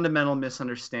a fundamental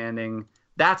misunderstanding.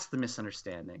 That's the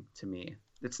misunderstanding to me.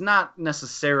 It's not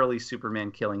necessarily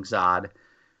Superman killing Zod,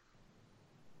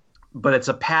 but it's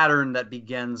a pattern that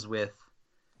begins with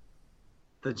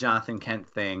the Jonathan Kent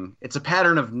thing. It's a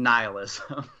pattern of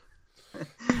nihilism.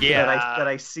 that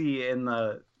I see in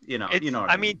the, you know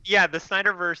what I mean. Yeah, the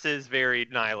Snyderverse is very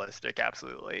nihilistic,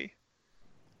 absolutely.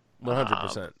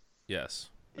 100%. Yes.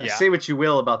 Yeah. Say what you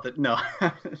will about the no.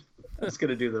 I was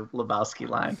gonna do the Lebowski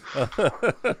line.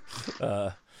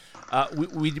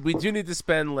 We do need to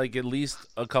spend like at least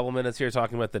a couple minutes here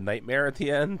talking about the nightmare at the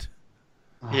end.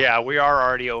 Yeah, we are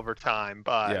already over time,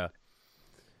 but yeah.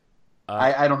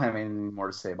 I don't have anything more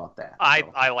to say about that.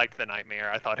 I liked the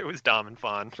nightmare. I thought it was dumb and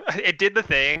fun. It did the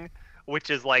thing, which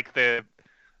is like the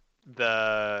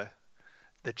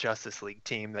Justice League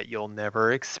team that you'll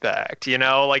never expect. You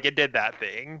know, like it did that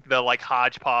thing, the like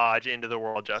hodgepodge into the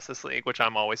world Justice League, which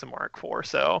I'm always a mark for.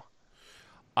 So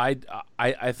I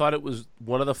thought it was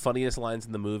one of the funniest lines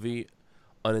in the movie,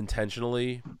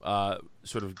 unintentionally,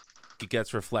 sort of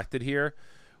gets reflected here,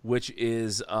 which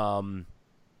is when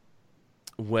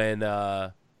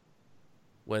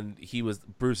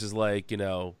Bruce is like, you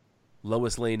know,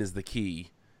 Lois Lane is the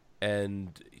key,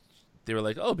 and they were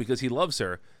like, oh, because he loves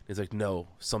her. And he's like, no,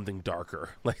 something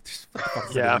darker. Like, what the fuck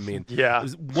does that even mean? Yeah, it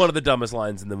was one of the dumbest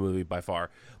lines in the movie by far.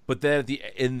 But then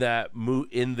in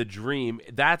the dream,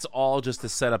 that's all just to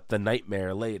set up the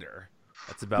nightmare later.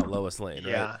 That's about Lois Lane,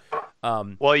 right?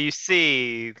 Well, you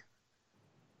see,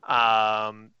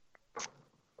 the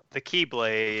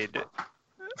Keyblade.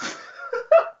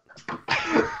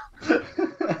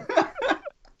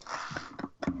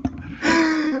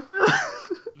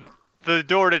 The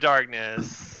door to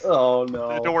darkness. Oh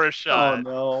no! The door is shut. Oh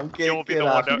no! You'll be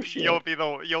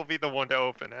the one to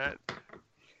open it.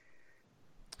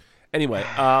 Anyway,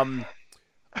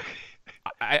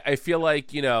 I feel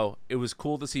like, you know, it was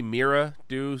cool to see Mira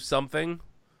do something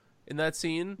in that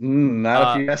scene.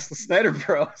 Not if you ask the Snyder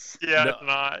Bros. Yeah, no,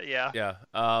 not. Yeah. Yeah.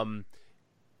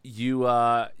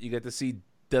 You get to see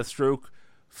Deathstroke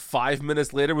 5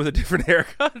 minutes later with a different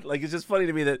haircut. Like, it's just funny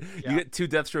to me that you get two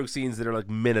Deathstroke scenes that are like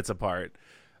minutes apart.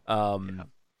 And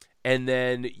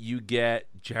then you get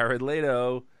Jared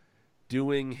Leto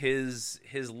doing his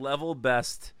level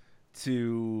best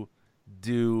to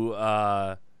do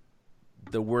the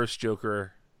worst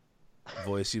Joker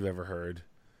voice you've ever heard.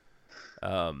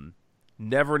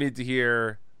 Never need to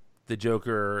hear the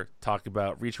Joker talk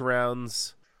about reach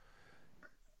arounds.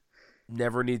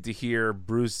 Never need to hear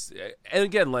Bruce, and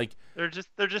again, like they're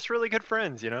just really good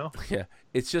friends, you know. Yeah,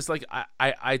 it's just like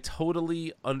I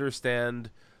totally understand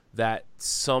that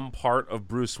some part of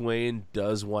Bruce Wayne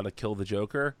does want to kill the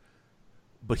Joker,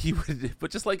 but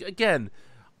just like, again,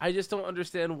 I just don't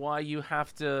understand why you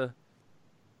have to.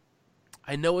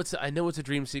 I know it's a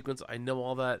dream sequence. I know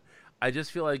all that. I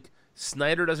just feel like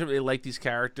Snyder doesn't really like these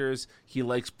characters. He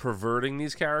likes perverting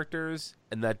these characters,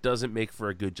 and that doesn't make for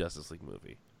a good Justice League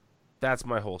movie. That's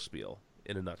my whole spiel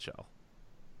in a nutshell.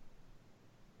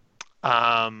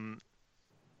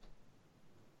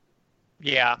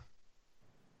 Yeah.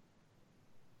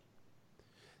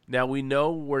 Now we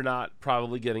know we're not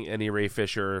probably getting any Ray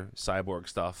Fisher cyborg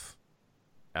stuff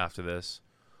after this.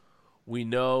 We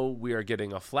know we are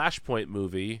getting a Flashpoint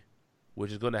movie,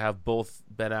 which is going to have both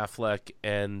Ben Affleck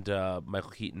and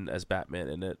Michael Keaton as Batman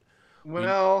in it.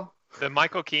 Well, the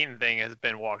Michael Keaton thing has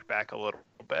been walked back a little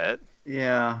bit.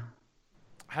 yeah.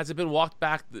 Has it been walked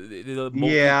back?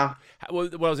 Yeah.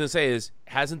 What I was going to say is,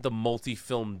 hasn't the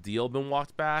multi-film deal been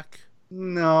walked back?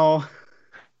 No.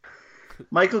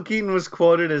 Michael Keaton was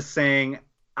quoted as saying,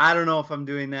 I don't know if I'm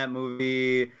doing that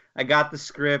movie. I got the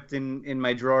script in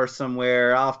my drawer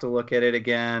somewhere. I'll have to look at it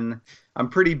again. I'm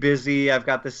pretty busy. I've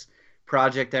got this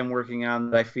project I'm working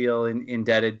on that I feel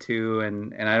indebted to,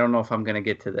 and I don't know if I'm going to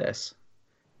get to this.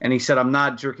 And he said, I'm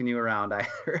not jerking you around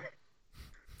either.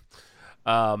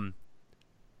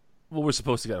 Well, we're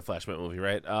supposed to get a Flashpoint movie,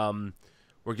 right?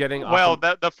 We're getting...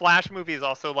 the Flash movie is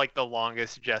also like the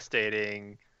longest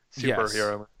gestating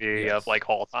superhero movie of like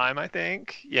all time, I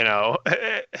think. You know,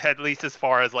 at least as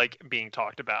far as like being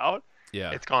talked about.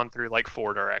 Yeah. It's gone through like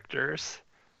 4 directors.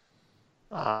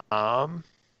 But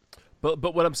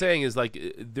what I'm saying is, like,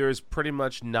 there's pretty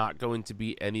much not going to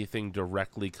be anything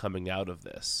directly coming out of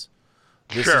this.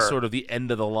 This is sort of the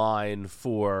end of the line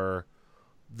for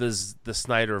the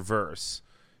Snyderverse.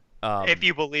 If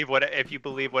you believe what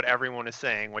everyone is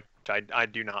saying, which I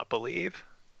do not believe.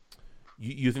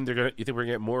 You think we're gonna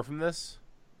get more from this?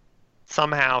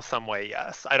 Somehow, some way,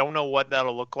 yes. I don't know what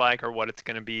that'll look like or what it's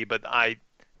gonna be, but I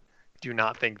do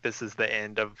not think this is the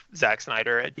end of Zack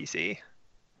Snyder at DC.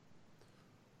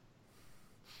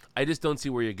 I just don't see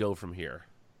where you go from here.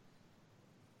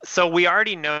 So we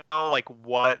already know like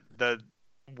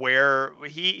where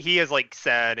he has like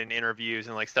said in interviews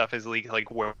and like stuff is leaked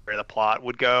like where the plot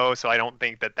would go. So I don't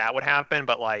think that would happen,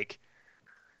 but like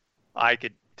I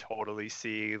could totally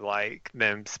see like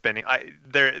them spinning.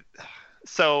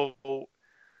 So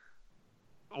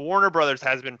Warner Brothers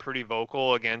has been pretty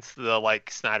vocal against the like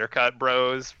Snyder Cut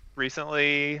bros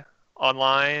recently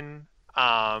online,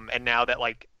 and now that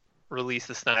like release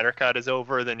the Snyder Cut is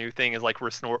over, the new thing is like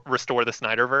restore the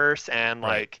Snyderverse, and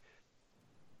like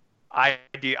I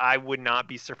would not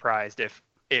be surprised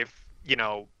if you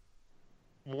know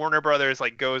Warner Brothers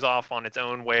like goes off on its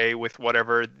own way with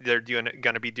whatever they're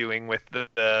going to be doing with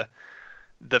the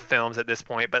films at this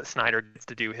point, but Snyder gets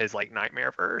to do his like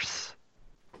Nightmareverse.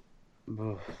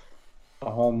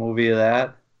 A whole movie of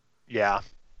that? Yeah.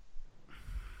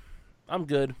 I'm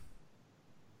good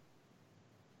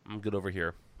over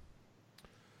here.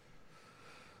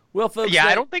 Well, folks. Yeah,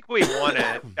 I don't think we want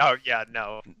it. Oh, yeah,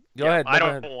 no. Go ahead. I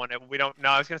don't want it. We don't. No,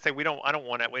 I was gonna say I don't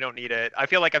want it. We don't need it. I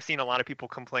feel like I've seen a lot of people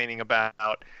complaining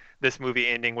about this movie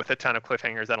ending with a ton of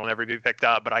cliffhangers that'll never be picked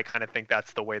up, but I kind of think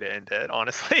that's the way to end it,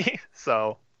 honestly.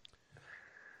 So,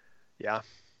 yeah,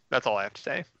 that's all I have to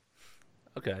say.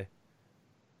 Okay.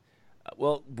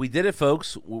 Well, we did it,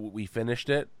 folks. We finished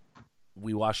it.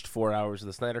 We watched 4 hours of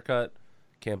the Snyder Cut.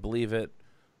 Can't believe it.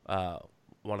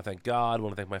 Want to thank God.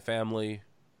 Want to thank my family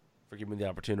for giving me the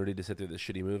opportunity to sit through this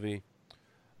shitty movie.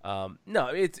 No,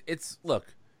 it's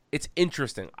look, it's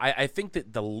interesting. I think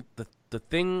that the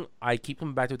thing I keep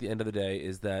coming back to at the end of the day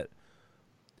is that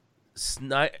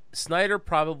Snyder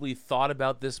probably thought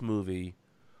about this movie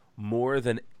more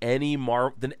than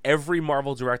every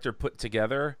Marvel director put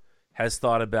together has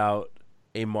thought about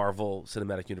a Marvel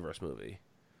Cinematic Universe movie.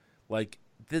 Like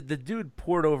the dude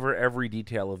poured over every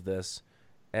detail of this,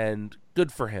 and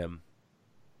good for him.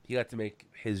 He got to make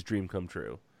his dream come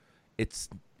true. It's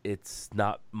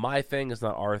not my thing. It's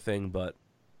not our thing, but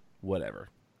whatever.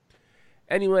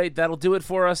 Anyway, that'll do it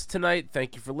for us tonight.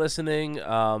 Thank you for listening.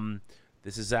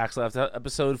 This is Zach's last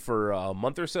episode for a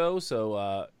month or so,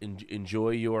 so enjoy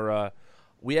your...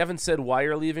 we haven't said why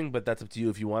you're leaving, but that's up to you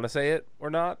if you want to say it or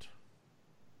not.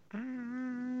 I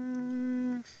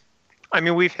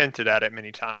mean, we've hinted at it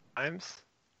many times.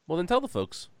 Well, then tell the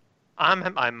folks. I'm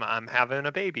having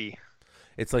a baby.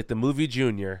 It's like the movie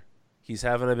Junior. He's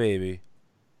having a baby.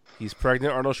 He's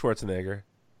pregnant Arnold Schwarzenegger.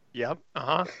 Yep.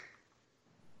 Uh-huh.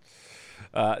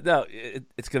 No,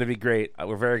 it's going to be great.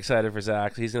 We're very excited for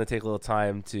Zach. He's going to take a little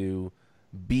time to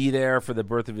be there for the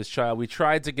birth of his child. We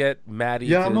tried to get Maddie.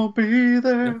 Yeah, I'm going to be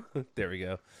there. There we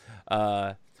go.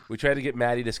 We tried to get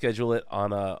Maddie to schedule it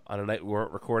on a night we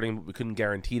weren't recording, but we couldn't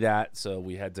guarantee that, so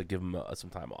we had to give him some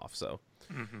time off. So,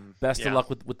 best of luck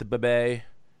with the baby,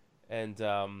 and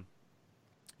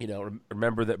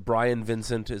remember that Brian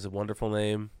Vincent is a wonderful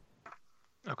name.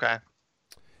 Okay,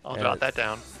 I'll jot that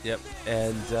down. Yep,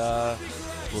 and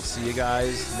we'll see you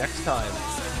guys next time.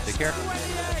 Take care.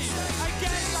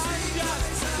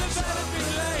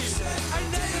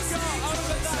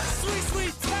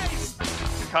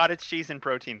 Cottage cheese and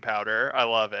protein powder. I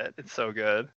love it. It's so good.